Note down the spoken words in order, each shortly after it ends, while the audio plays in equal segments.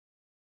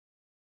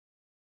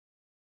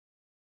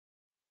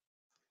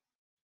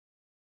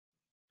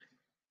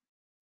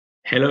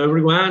Hello,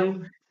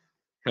 everyone.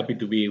 Happy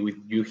to be with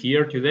you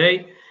here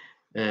today.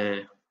 Uh,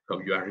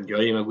 Hope you are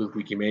enjoying a good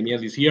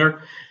Wikimedia this year.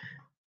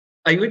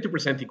 I'm going to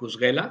present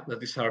Ikusgela.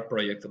 That is our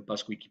project on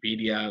Basque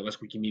Wikipedia.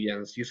 Basque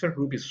Wikimedia's user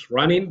group is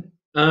running.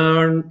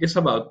 And it's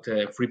about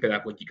free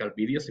pedagogical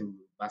videos in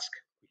Basque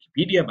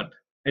Wikipedia, but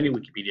any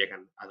Wikipedia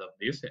can adopt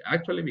this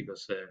actually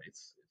because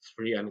it's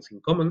free and it's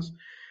in commons.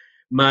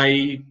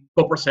 My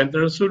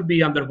co-presenter should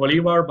be Under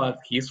Bolivar, but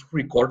he's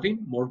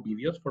recording more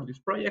videos for this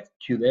project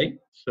today,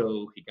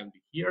 so he can be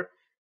here.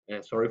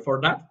 Sorry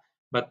for that,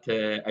 but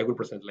I will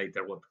present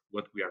later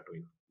what we are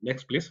doing.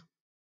 Next, please.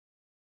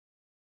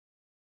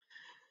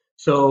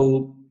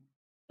 So,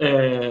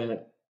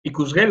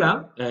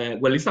 Ikusgela,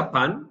 well, it's a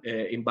pun.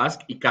 In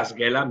Basque,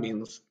 Ikasgela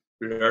means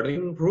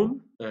learning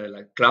room,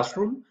 like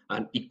classroom,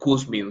 and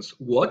Ikus means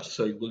watch,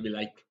 so it will be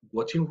like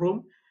watching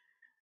room.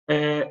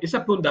 It's a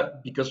pun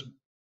that because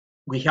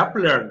we have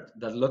learned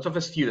that lots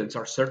of students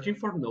are searching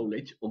for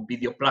knowledge on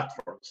video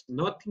platforms,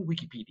 not in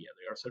Wikipedia.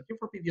 They are searching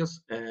for videos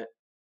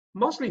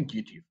mostly in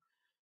YouTube.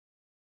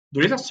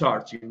 There is a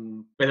search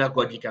in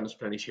pedagogical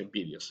explanation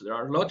videos. There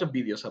are a lot of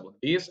videos about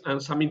this,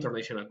 and some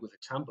international good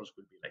examples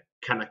would be like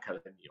Khan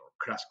Academy or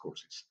crash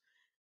courses.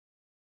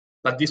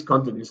 But this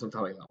content is not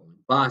available in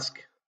Basque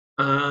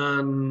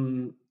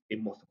and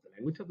in most of the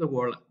languages of the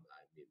world.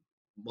 I mean,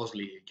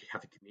 mostly you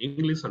have it in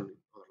English and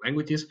other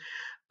languages,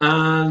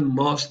 and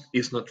most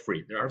is not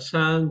free. There are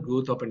some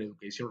good open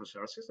education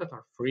resources that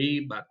are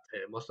free, but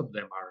most of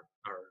them are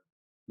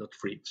not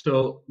free.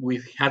 So we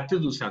had to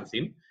do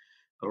something,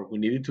 or we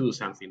needed to do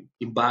something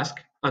in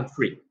Basque and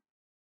free.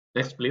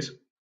 Next, please.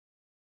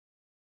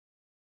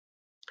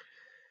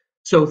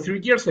 So 3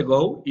 years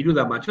ago,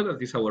 Iruda Macho,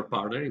 that is our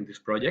partner in this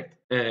project,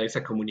 is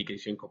a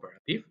communication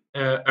cooperative,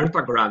 earned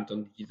a grant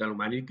on digital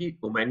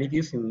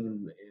humanities.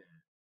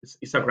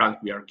 It's a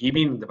grant we are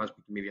giving the Basque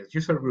Wikimedia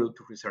user group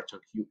to research on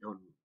digital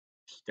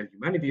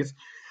humanities,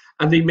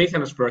 and they made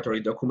an exploratory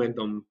document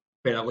on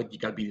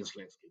pedagogical videos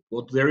landscape.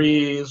 What there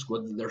is,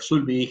 what there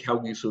should be, how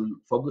we should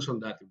focus on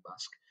that in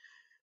Basque.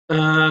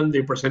 And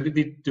they presented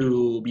it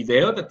to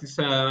Video, that is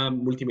a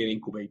multimedia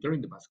incubator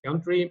in the Basque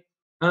country.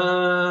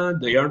 And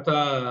they earned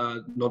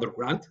another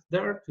grant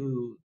there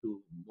to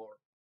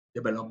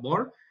develop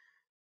more.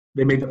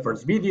 They made the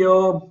first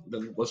video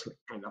that was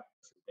kind of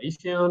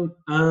presentation,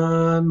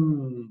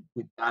 and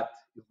with that,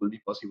 it will be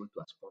possible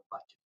to ask for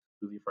budget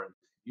to different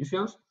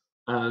institutions.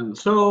 And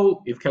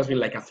so it has been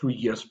like a 3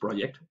 years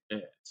project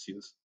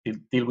since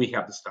till we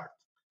have the start.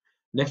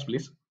 Next,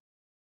 please.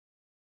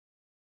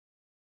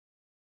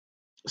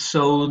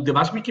 So the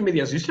Basque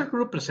Wikimedia's user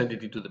group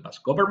presented it to the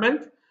Basque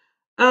government,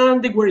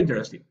 and they were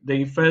interested.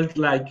 They felt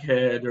like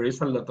there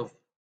is a lot of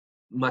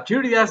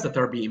materials that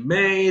are being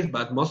made,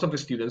 but most of the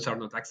students are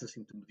not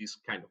accessing to this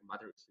kind of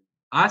materials in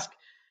Basque.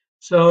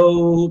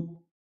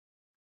 So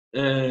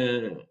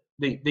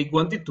they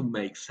wanted to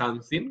make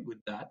something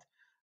with that,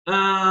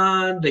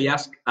 and they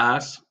asked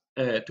us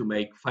to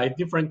make 5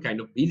 different kind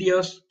of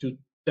videos to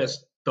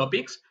test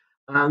topics,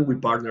 and we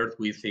partnered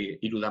with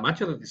Iruda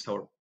Macho, that is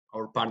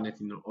our partner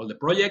in all the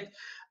project,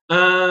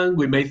 and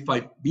we made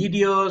 5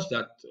 videos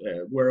that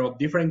were of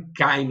different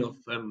kind of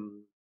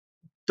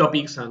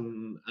topics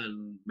and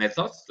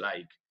methods,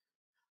 like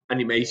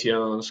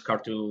animations,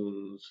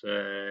 cartoons,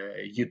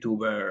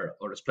 YouTuber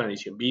or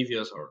explanation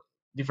videos, or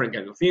different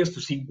kind of things to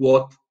see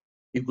what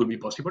it would be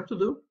possible to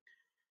do.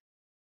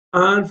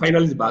 And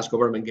finally, the Basque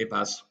government gave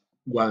us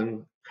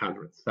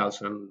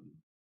 100,000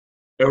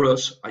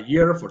 euros a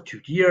year for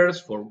 2 years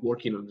for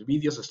working on the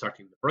videos,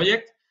 starting the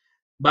project.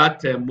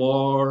 But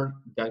more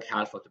than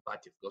half of the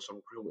budget goes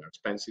on regular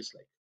expenses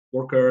like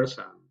workers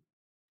and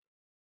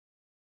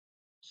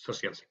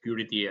social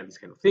security and these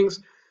kind of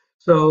things.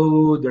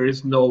 So there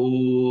is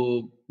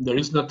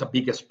not a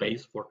big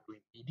space for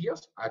doing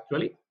videos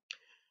actually.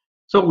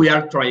 So we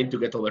are trying to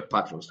get other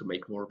patrons to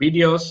make more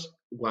videos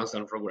once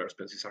the regular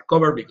expenses are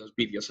covered, because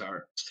videos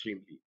are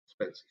extremely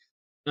expensive,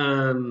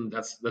 and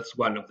that's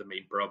one of the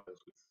main problems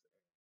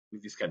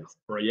with this kind of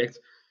projects.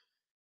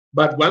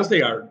 But once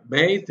they are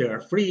made, they are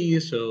free,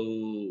 so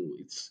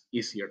it's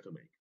easier to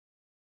make.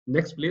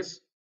 Next,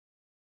 please.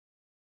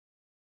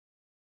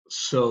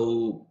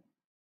 So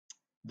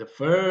the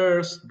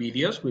first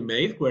videos we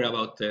made were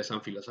about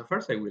some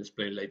philosophers. I will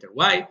explain later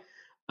why.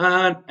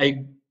 And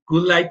I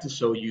would like to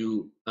show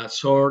you a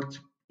short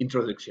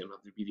introduction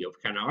of the video of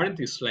Hannah Arendt.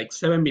 It's like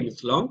 7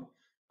 minutes long,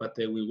 but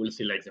we will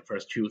see like the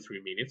first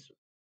 2-3 minutes.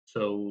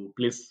 So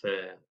please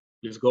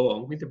go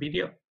on with the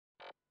video.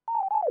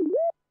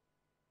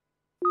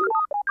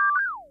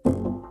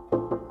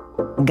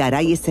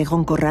 Garai ez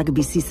egonkorrak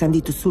bizi izan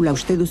dituzula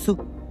uste duzu?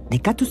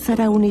 Nekatu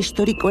zara une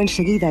historikoen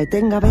segida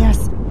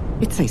etengabeaz?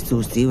 Ez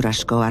zaizu ziur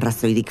asko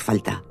arrazoirik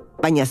falta.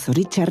 Baina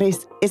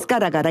zoritxarrez, ez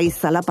gara garai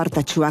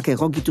zalapartatsuak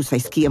egokitu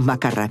zaizkien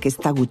bakarrak, ez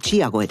da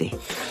gutxiago ere.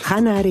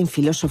 Hannaharen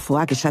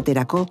filosofoak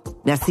esaterako,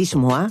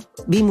 nazismoa,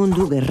 bi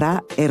mundu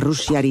gerra,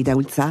 Errusiari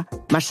iraultza,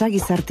 masa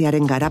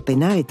gizartearen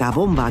garapena eta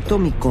bomba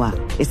atomikoa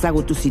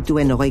ezagutu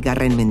zituen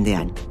 20.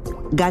 mendean.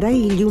 Garai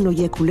ilun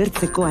hoiek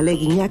ulertzeko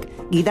aleginak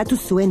gidatu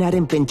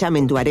zuenaren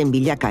pentsamenduaren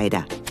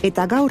bilakaera.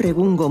 Eta gaur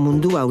egungo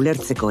mundua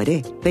ulertzeko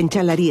ere,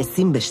 pentsalari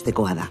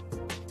ezinbestekoa da.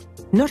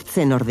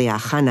 Nortzen ordea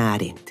Hannah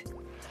Arendt.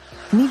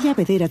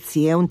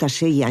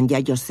 1906an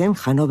jaio zen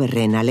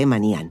Hannoverren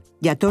Alemanian,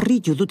 jatorri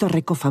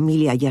judutarreko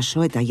familia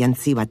jaso eta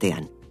jantzi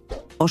batean.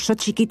 Oso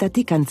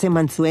txikitatik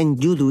antzeman zuen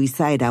judu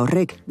izaera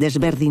horrek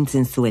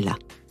desberdintzen zuela.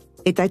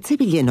 Eta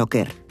etzebilen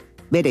oker,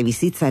 bere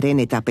bizitzaren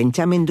eta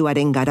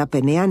pentsamenduaren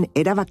garapenean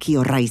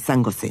erabakiorra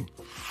izango zen.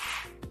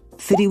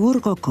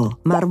 Friburgoko,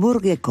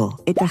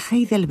 Marburgeko eta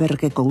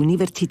Heidelbergeko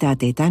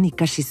unibertsitateetan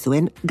ikasi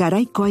zuen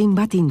garaiko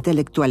hainbat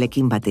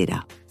intelektualekin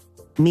batera.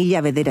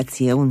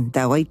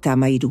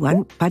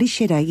 1923an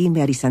Parisera egin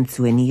behar izan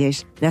zuen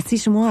ihes,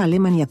 nazismoa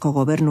Alemaniako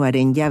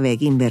gobernuaren jabe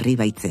egin berri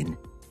baitzen.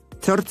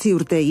 8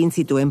 urte egin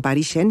zituen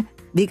Parisen,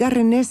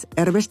 bigarrenez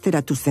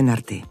erbesteratu zen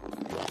arte.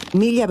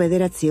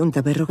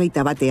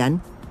 1941an,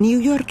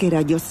 New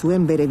Yorkera jo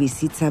zuen bere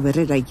bizitza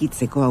berrera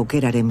ikitzeko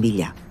aukeraren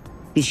bila.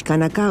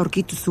 Pixkanaka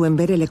aurkitu zuen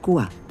bere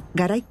lekua,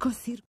 garaiko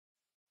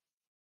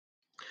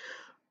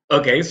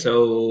Okay,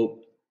 so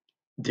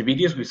the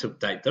videos with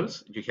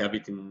subtitles, you have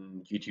it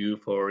in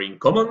YouTube or in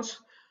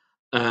Commons,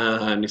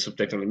 and it's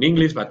subtitled in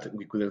English, but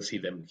we couldn't see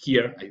them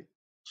here.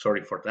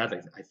 Sorry for that.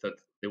 I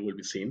thought they will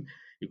be seen.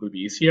 It would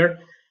be easier.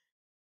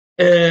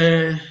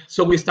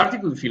 So we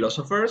started with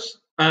philosophers,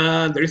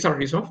 and there is a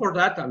reason for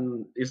that,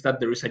 and is that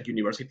there is a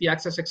university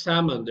access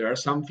exam, and there are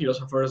some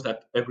philosophers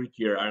that every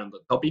year are on the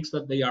topics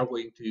that they are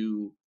going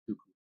to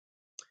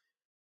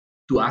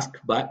ask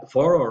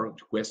for or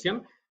to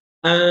question.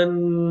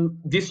 And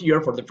this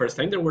year, for the first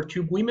time, there were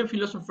 2 women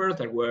philosophers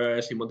that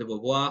were Simone de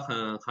Beauvoir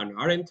and Hannah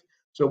Arendt.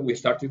 So we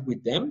started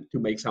with them to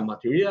make some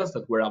materials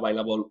that were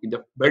available in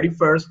the very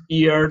first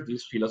year.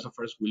 These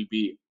philosophers will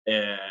be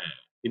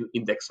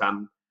in the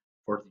exam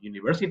for the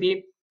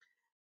university.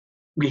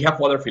 We have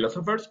other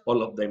philosophers,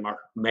 all of them are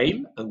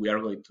male, and we are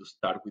going to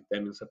start with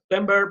them in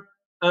September.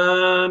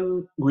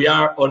 We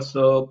are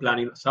also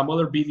planning some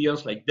other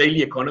videos like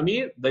daily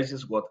economy. This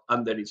is what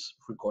Ander is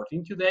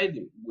recording today.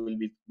 It will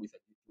be with a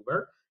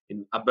YouTuber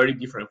in a very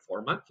different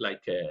format,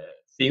 like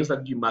things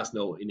that you must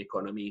know in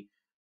economy,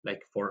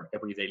 like for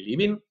everyday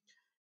living.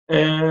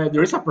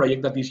 There is a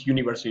project that is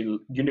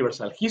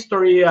universal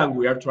history, and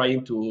we are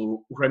trying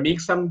to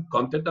remix some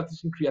content that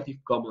is in Creative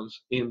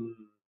Commons in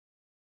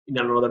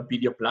another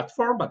video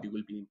platform, but it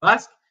will be in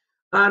Basque.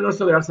 And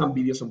also there are some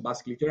videos on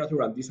Basque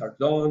literature, and these are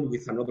done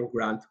with another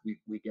grant we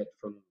get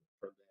from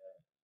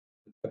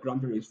the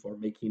grant there is for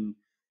making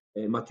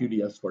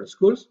materials for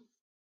schools.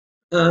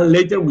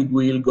 Later we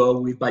will go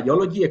with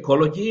biology,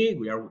 ecology.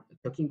 We are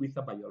talking with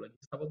a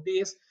biologist about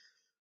this.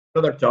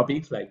 Other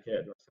topics like there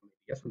are some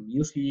ideas from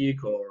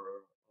music or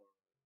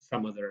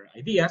some other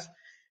ideas.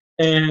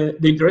 The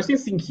interesting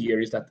thing here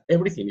is that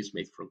everything is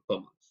made from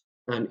Commons,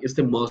 and it's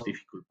the most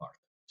difficult part.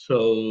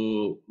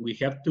 So we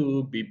have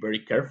to be very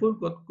careful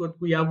what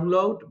we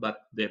upload,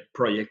 but the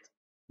project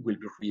will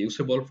be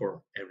reusable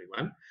for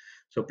everyone.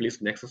 So please,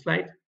 next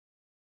slide.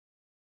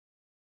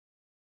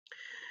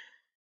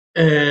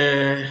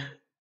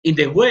 In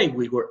the way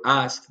we were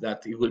asked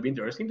that it will be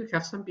interesting to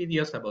have some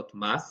videos about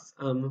math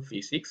and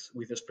physics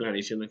with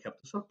explanation on how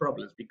to solve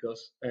problems,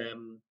 because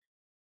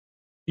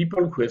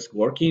people who is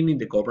working in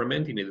the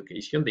government in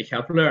education, they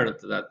have learned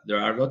that there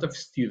are a lot of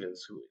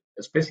students who,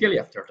 especially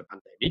after the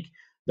pandemic,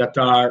 that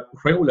are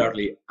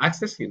regularly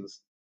accessing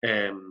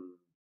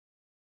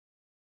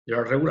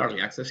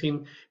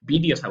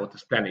videos about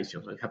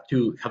explanations and have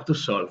to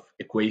solve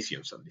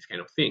equations and these kind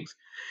of things.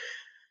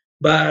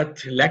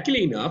 But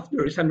luckily enough,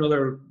 there is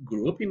another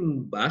group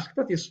in Basque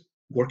that is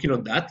working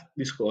on that.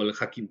 It's called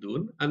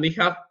Hakindun, and they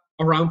have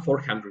around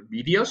 400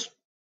 videos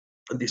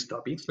on these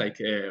topics, like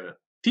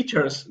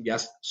teachers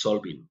just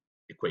solving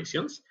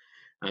equations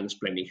and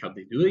explaining how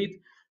they do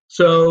it.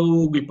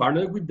 So we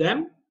partnered with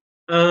them,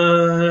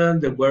 and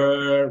they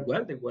were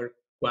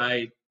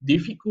quite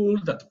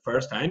difficult at the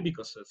first time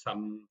because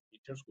some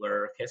teachers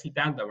were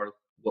hesitant about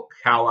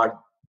how are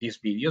these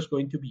videos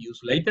going to be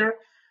used later.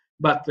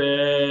 But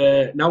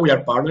now we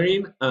are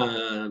partnering,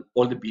 and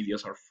all the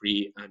videos are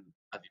free and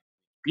at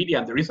Wikipedia.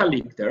 And there is a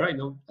link there. I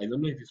don't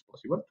know if it's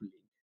possible to link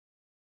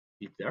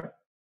it there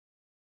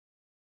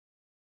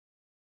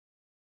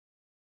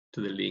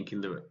to the link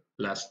in the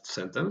last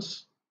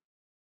sentence.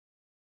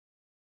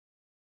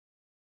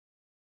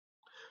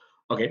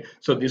 Okay,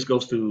 so this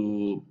goes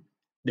to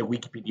the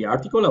Wikipedia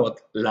article about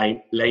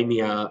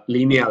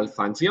lineal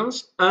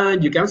functions,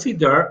 and you can see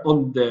there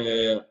on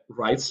the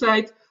right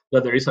side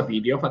that there is a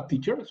video of a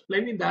teacher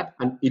explaining that.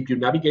 And if you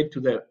navigate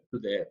to the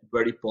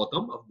very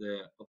bottom of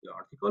the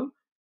article,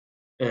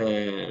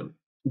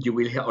 you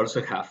will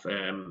also have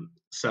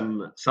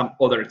some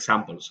other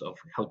examples of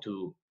how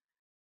to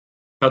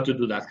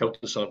do that, how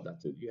to solve that.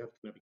 So you have to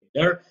navigate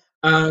there.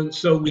 And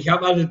so we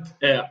have added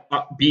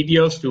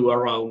videos to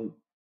around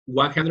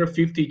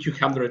 150,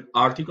 200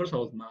 articles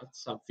about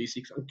maths and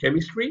physics and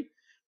chemistry.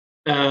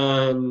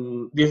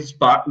 And this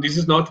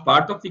is not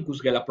part of the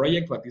Ikusgela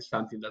project, but it's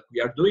something that we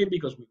are doing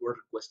because we were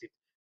requested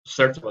to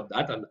search about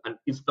that, and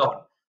it's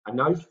done. And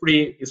now it's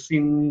free, it's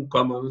in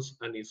Commons,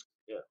 and it's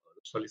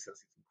also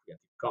licensed in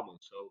Creative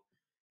Commons. So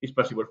it's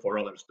possible for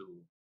others to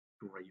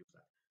reuse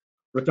that.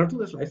 Return to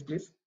the slides,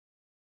 please.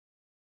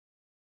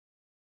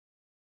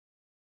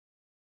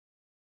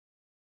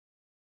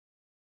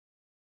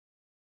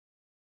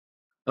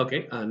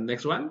 Okay, and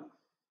next one.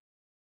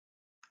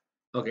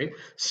 Okay,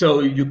 so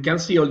you can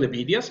see all the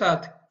videos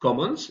at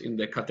Commons in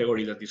the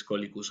category that is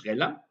called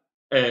Ikusgela.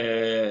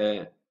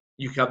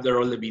 You have there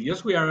all the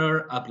videos we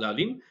are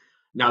uploading.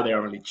 Now there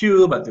are only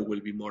two, but there will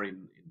be more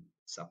in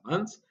some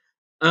months.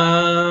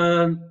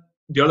 And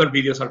the other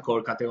videos are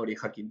called category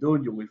Hacking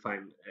Dune. You will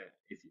find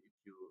if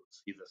you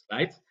see the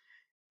slides.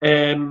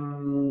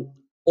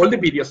 All the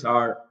videos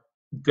are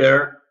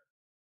there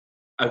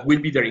will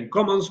be there in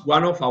Commons.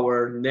 One of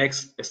our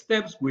next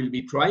steps will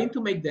be trying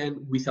to make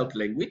them without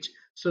language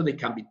so they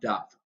can be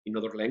dubbed in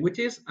other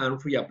languages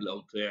and free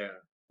upload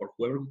for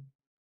whoever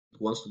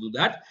wants to do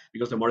that,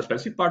 because the more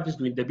expensive part is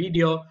doing the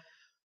video.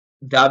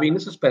 Dubbing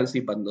is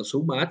expensive, but not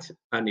so much,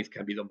 and it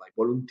can be done by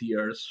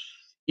volunteers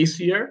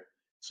easier.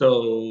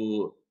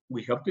 So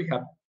we hope to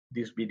have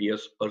these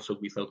videos also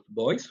without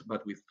voice,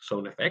 but with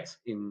sound effects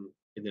in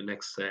the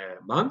next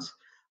months,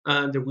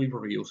 and they will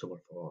be reusable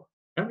for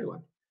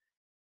everyone.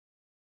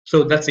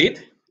 So that's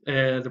it.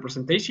 The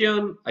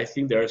presentation. I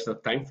think there is no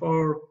time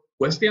for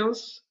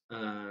questions.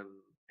 I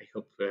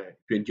hope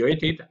you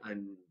enjoyed it,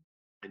 and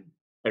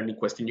any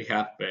question you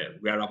have,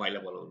 we are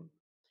available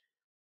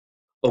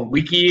on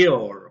Wiki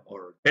or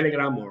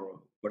Telegram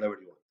or whatever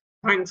you want.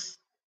 Thanks.